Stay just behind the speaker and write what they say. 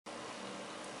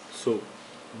So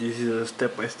this is a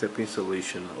step-by-step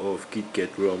installation of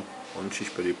KitKat ROM on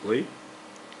Xperia Play.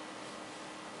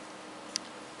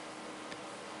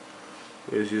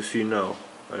 As you see now,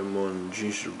 I'm on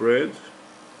gingerbread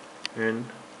and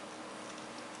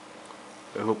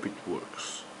I hope it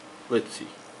works. Let's see.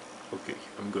 Okay,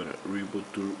 I'm gonna reboot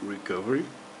to recovery.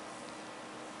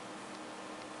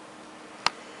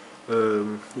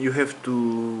 You have to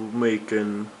make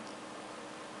a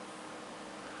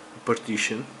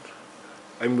partition.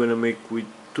 I'm gonna make with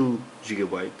 2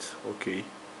 gigabytes. Okay.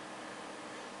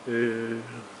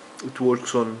 It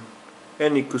works on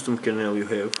any custom kernel you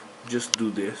have. Just do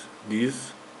this.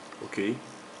 Okay.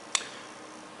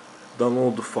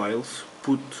 Download the files,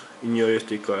 put in your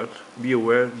SD card. Be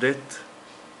aware that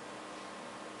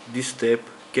this step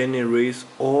can erase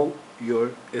all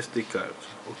your SD cards.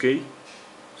 Okay.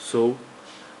 So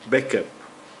backup.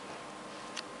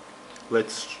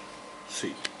 Let's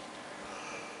see.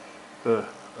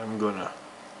 I'm gonna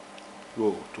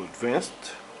go to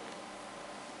advanced.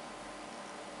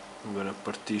 I'm gonna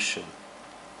partition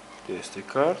the SD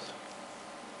card.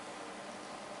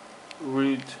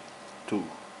 Read to.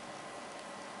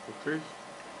 Okay.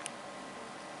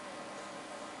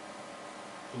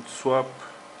 And swap.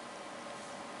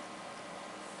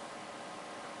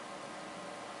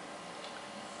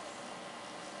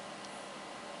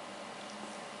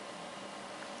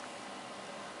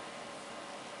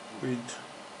 With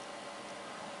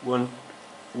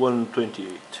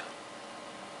 128.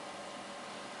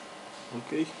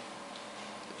 Okay,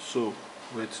 so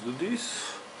let's do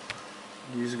this.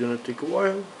 This is gonna take a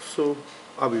while, so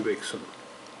I'll be back soon.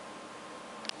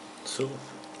 So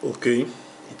okay,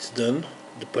 it's done,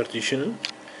 the partitioning.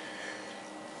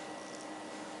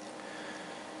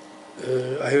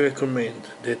 I recommend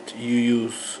that you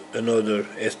use another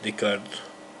SD card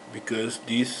because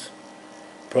this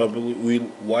probably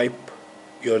will wipe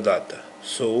your data.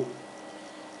 So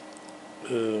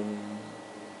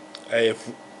I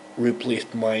have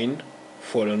replaced mine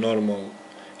for a normal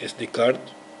SD card,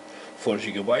 4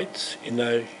 gigabytes, and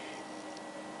I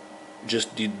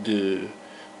just did the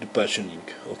partitioning.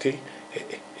 Okay,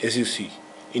 as you see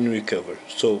in recover.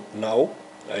 So now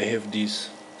I have this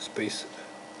space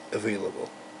available.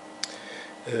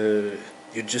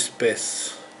 You just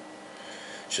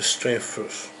transfer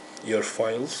your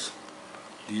files,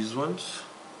 these ones,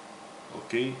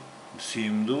 okay,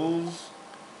 CM12,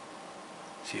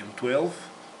 CM12,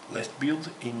 last build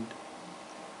in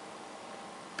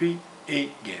PA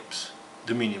gaps,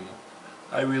 the minimum.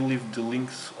 I will leave the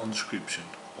links on description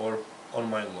or on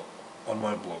my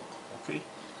blog, okay?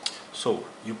 So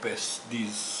you pass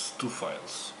these 2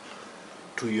 files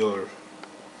to your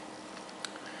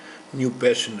new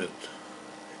passionate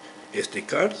SD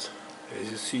card. As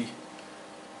you see,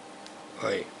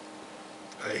 I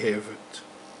have it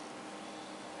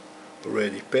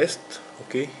already passed.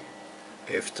 Okay,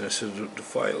 I have transferred the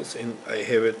files and I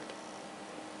have it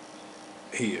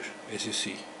here, as you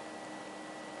see.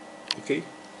 Okay,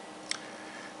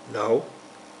 now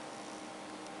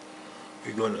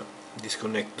we're gonna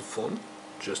disconnect the phone.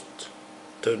 Just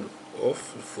turn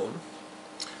off the phone.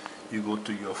 You go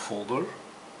to your folder,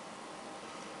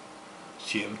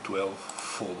 CM12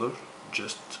 folder,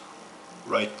 just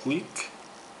right click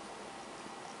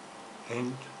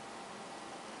and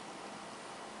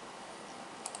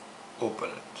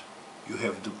open it. You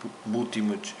have the boot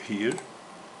image here.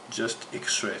 Just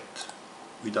extract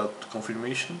without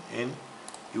confirmation and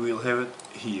you will have it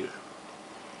here.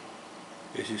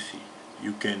 As you see,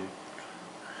 you can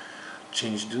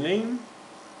change the name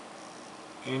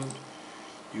and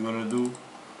you're gonna do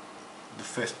the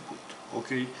fast boot.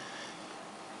 Okay,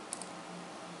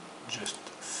 just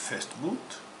fast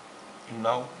boot, and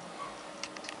now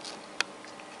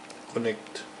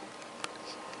connect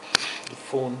the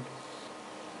phone,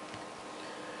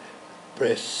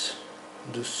 press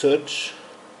the search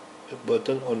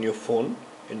button on your phone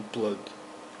and plug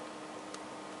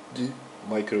the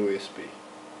micro USB.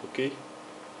 Okay,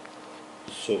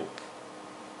 so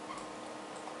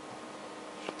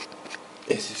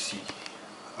as you see,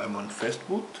 I'm on fast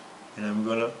boot and I'm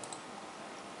gonna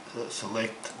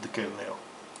select the kernel.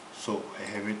 So I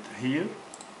have it here.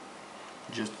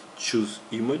 Just choose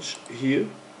image here.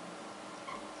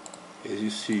 As you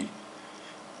see,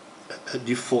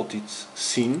 default it's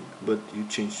scene, but you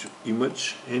change to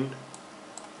image and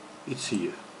it's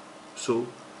here. So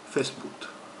fast boot.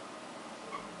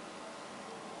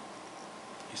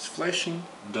 It's flashing.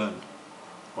 Done.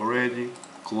 Already.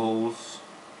 Closed.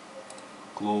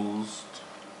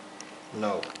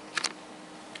 Now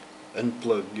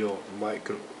unplug your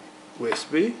micro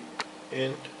USB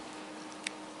and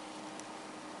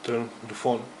turn the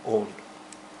phone on.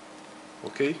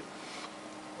 Okay.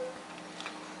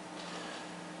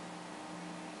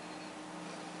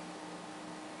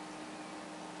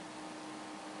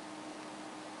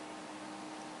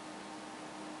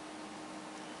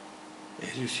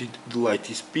 As you see, the light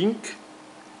is pink.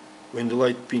 When the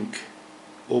light pink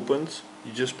opens,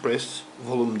 you just press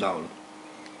volume down.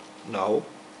 Now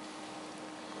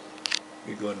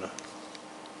we're gonna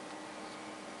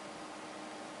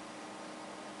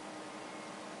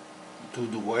do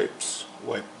the wipes.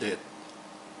 Wipe that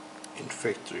in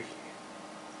factory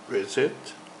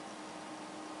reset.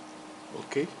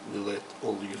 Okay, delete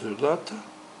all user data.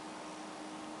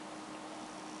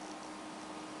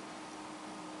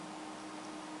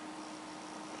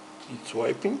 It's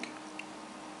wiping.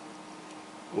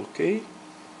 Okay.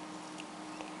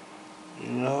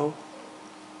 Now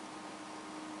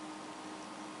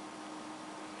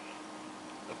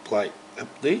apply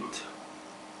update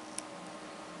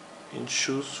and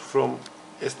choose from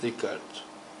SD card.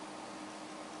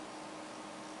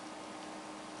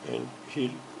 And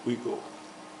here we go.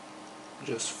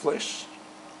 Just flash.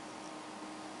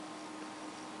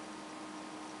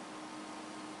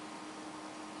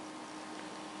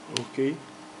 Okay.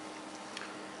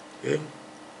 And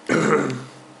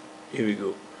here we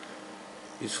go.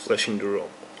 It's flashing the ROM.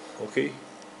 Okay.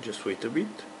 Just wait a bit.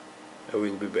 I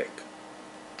will be back.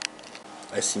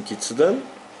 I think it's done.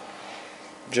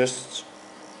 Just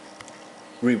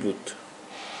reboot.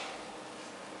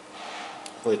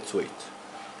 Let's wait.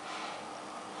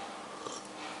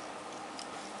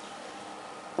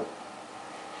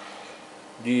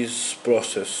 This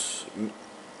process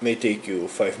may take you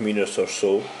 5 minutes or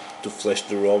so to flash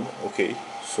the ROM. Okay,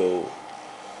 so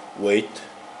wait.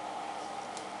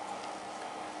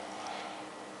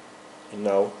 And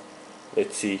now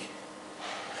let's see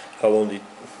how long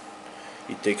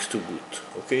it takes to boot.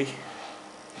 Okay,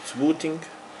 it's booting,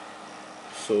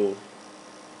 so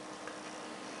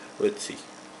let's see.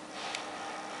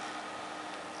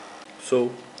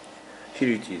 So here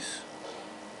it is,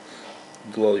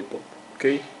 the lollipop.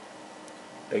 Okay,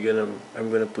 again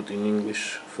I'm gonna put in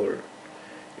English for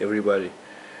everybody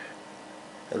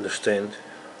understand.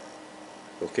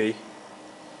 Okay,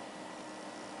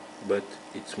 but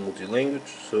it's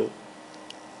multi-language, so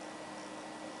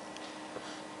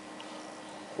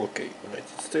okay.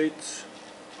 United States.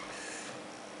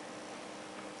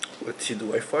 Let's see the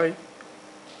Wi-Fi.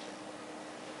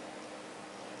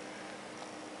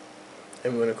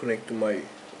 I'm gonna connect to my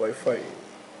Wi-Fi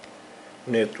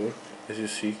network, as you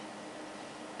see,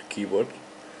 the keyboard.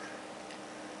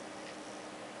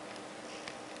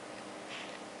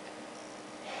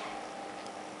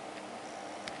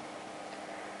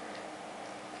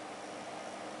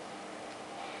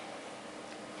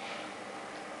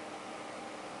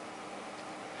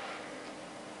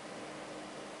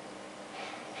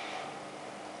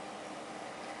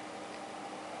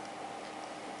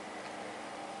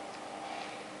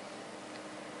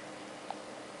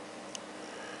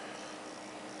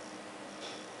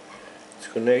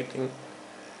 It's connecting.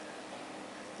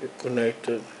 It's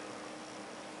connected.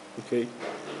 Okay.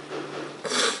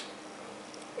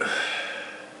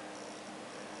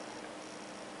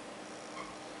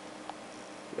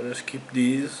 I'm gonna skip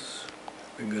these.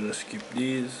 We're gonna skip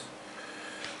these.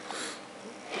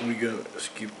 We're gonna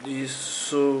skip this.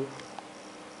 So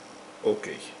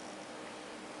okay.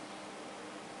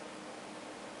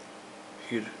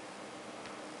 Here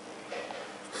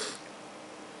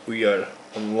we are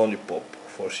on Lollipop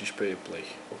for Xperia Play.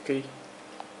 Okay.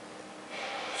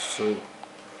 So you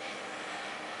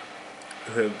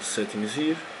have the settings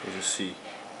here. As you see,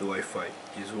 the Wi-Fi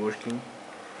is working.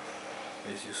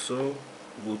 As you saw,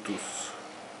 Bluetooth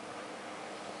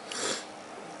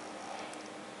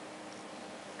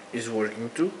is working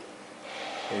too.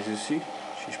 As you see,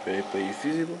 Xperia Play is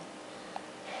visible.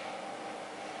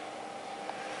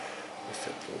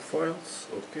 Acceptable files.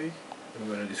 Okay. I'm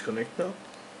gonna disconnect now.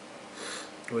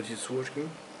 But it's working.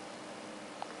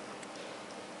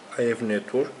 I have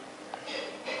network.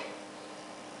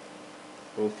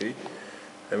 Okay.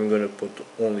 I'm gonna put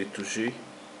only 2G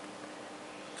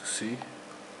to see.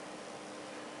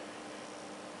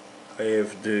 I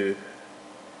have the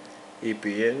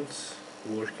APNs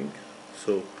working,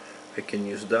 so I can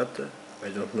use data. I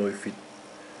don't know if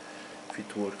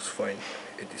it works fine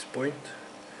at this point.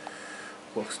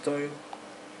 Clock style.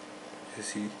 You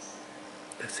see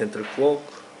the center clock.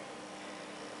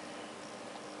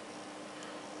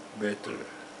 Better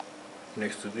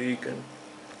next to the icon.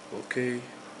 Okay.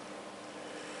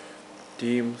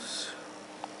 Themes.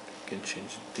 You can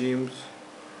change the themes.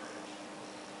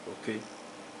 Okay.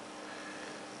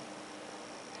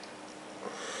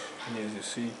 and as you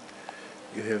see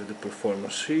you have the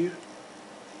performance here,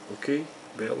 okay,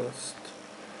 balanced,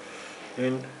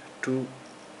 and to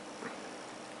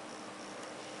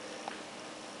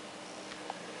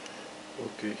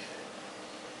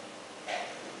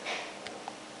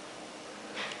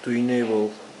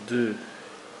enable the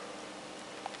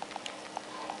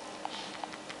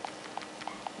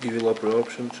developer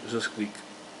options, just click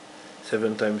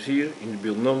 7 times here in the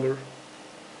build number,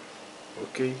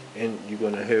 okay, and you're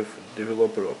gonna have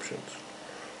developer options,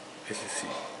 as you see.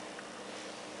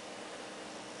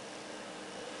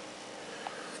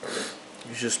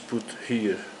 You just put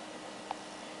here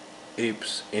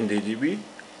apps and ADB,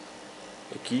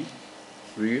 a key,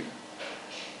 rear,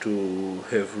 to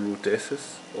have root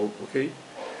access, okay.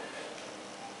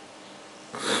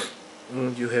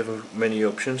 And you have many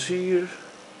options here,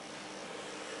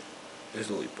 as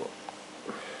lollipop.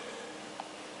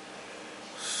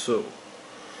 So,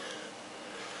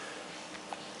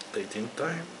 date and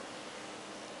time,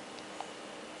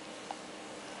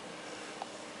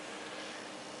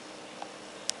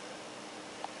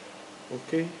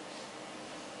 okay,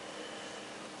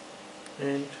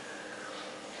 and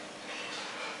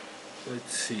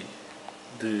let's see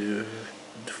the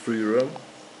free RAM,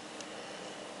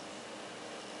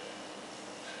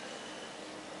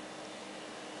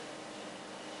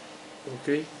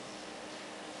 okay,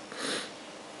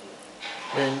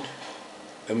 and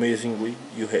amazingly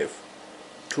you have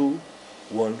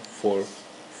 214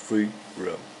 free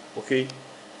RAM, okay.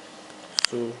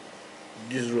 So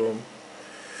this ROM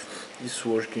is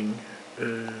working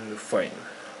fine,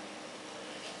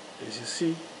 as you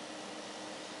see.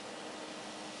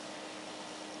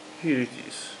 Here it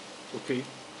is, okay.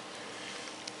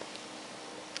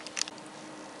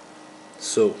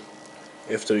 So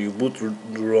after you boot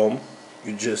the ROM,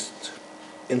 you just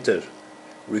enter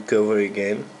recover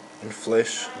again and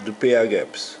flash the PA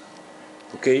gaps,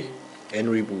 okay, and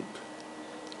reboot,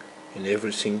 and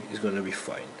everything is gonna be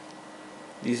fine.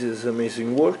 This is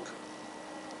amazing work.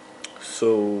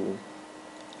 So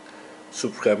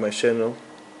subscribe my channel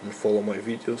and follow my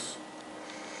videos.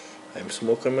 I'm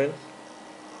Smokerman.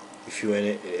 If you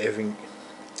having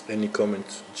any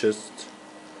comments, just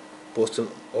post them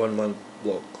on my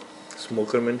blog,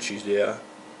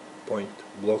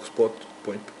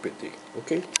 smokerman.blogspot.pt,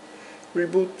 okay.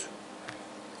 Reboot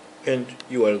and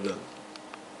you are done.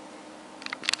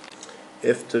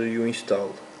 After you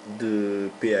install the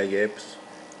PI apps,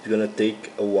 it's gonna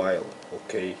take a while,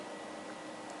 okay.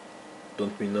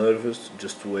 Don't be nervous,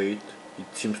 just wait.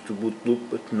 It seems to boot loop,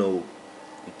 but no,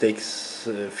 it takes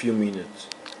a few minutes.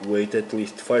 Wait at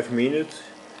least 5 minutes.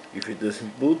 If it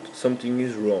doesn't boot, something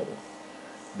is wrong.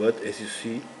 But as you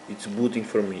see, it's booting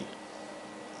for me.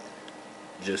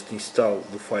 Just install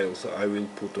the files I will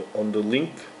put on the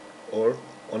link or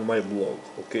on my blog,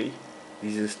 okay.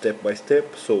 This is step by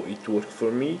step, so it worked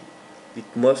for me,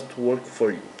 it must work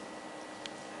for you.